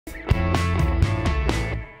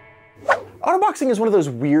Autoboxing is one of those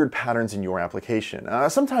weird patterns in your application.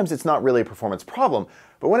 Sometimes it's not really a performance problem,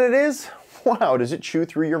 but when it is, wow, does it chew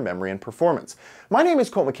through your memory and performance. My name is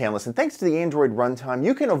Colt McAnlis, and thanks to the Android runtime,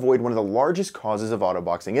 you can avoid one of the largest causes of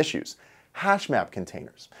autoboxing issues: Hashmap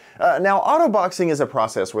containers. Now, autoboxing is a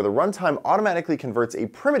process where the runtime automatically converts a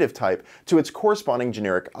primitive type to its corresponding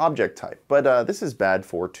generic object type, but this is bad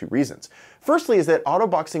for two reasons. Firstly is that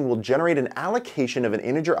autoboxing will generate an allocation of an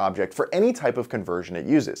integer object for any type of conversion it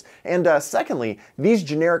uses. And secondly, these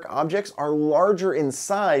generic objects are larger in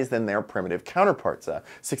size than their primitive counterparts,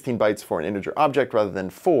 16 bytes for an integer object rather than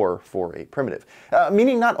 4 for a primitive.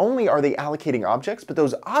 Meaning not only are they allocating objects, but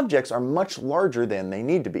those objects are much larger than they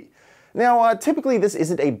need to be. Now, typically this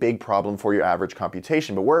isn't a big problem for your average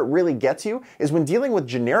computation, but where it really gets you is when dealing with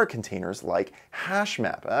generic containers like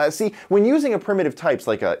HashMap. See, when using a primitive types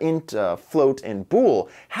like int, float, and bool,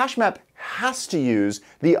 HashMap has to use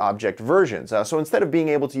the object versions. So instead of being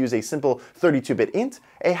able to use a simple 32-bit int,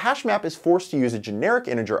 a HashMap is forced to use a generic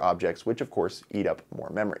integer objects, which of course eat up more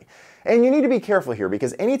memory. And you need to be careful here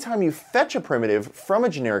because anytime you fetch a primitive from a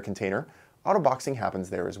generic container, autoboxing happens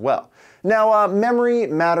there as well. Now, memory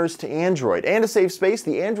matters to Android, and to save space,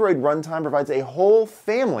 the Android runtime provides a whole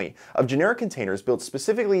family of generic containers built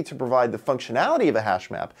specifically to provide the functionality of a hash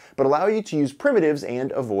map, but allow you to use primitives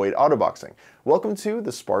and avoid autoboxing. Welcome to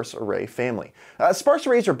the SparseArray family. Sparse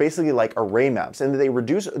arrays are basically like array maps in that they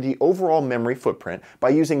reduce the overall memory footprint by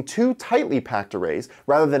using two tightly packed arrays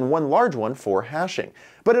rather than one large one for hashing.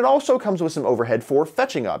 But it also comes with some overhead for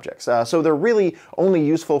fetching objects, so they're really only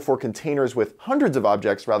useful for containers with hundreds of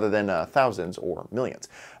objects rather than thousands or millions.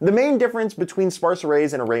 The main difference between sparse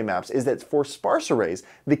arrays and array maps is that for sparse arrays,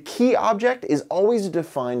 the key object is always a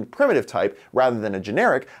defined primitive type rather than a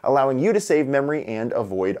generic, allowing you to save memory and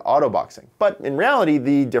avoid autoboxing. But in reality,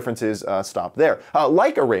 the differences stop there.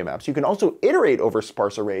 Like array maps, you can also iterate over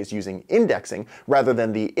sparse arrays using indexing rather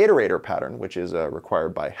than the iterator pattern, which is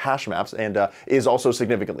required by HashMaps and is also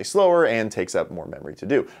significantly slower and takes up more memory to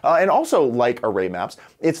do. And also, like array maps,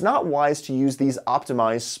 it's not wise to use these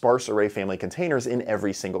optimized sparse array family containers in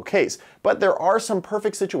every single case, but there are some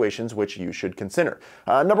perfect situations which you should consider.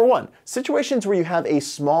 Number one, situations where you have a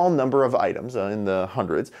small number of items, in the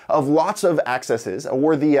hundreds, of lots of accesses,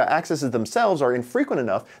 or the accesses themselves are infrequent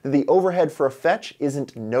enough that the overhead for a fetch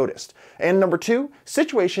isn't noticed. And number two,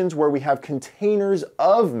 situations where we have containers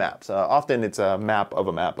of maps. Often it's a map of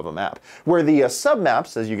a map of a map, where the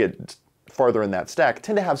submaps, as you get farther in that stack,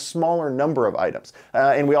 tend to have smaller number of items.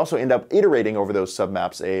 And we also end up iterating over those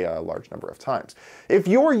submaps a large number of times. If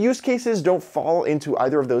your use cases don't fall into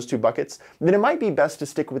either of those two buckets, then it might be best to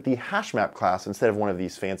stick with the HashMap class instead of one of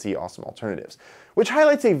these fancy, awesome alternatives. Which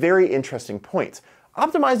highlights a very interesting point.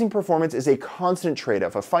 Optimizing performance is a constant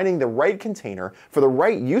trade-off of finding the right container for the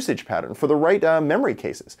right usage pattern for the right memory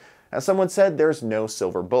cases. As someone said, there's no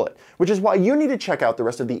silver bullet, which is why you need to check out the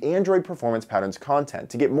rest of the Android Performance Patterns content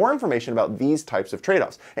to get more information about these types of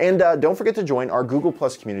trade-offs. And don't forget to join our Google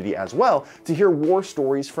Plus community as well to hear war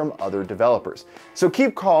stories from other developers. So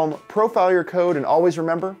keep calm, profile your code, and always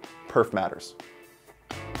remember, perf matters.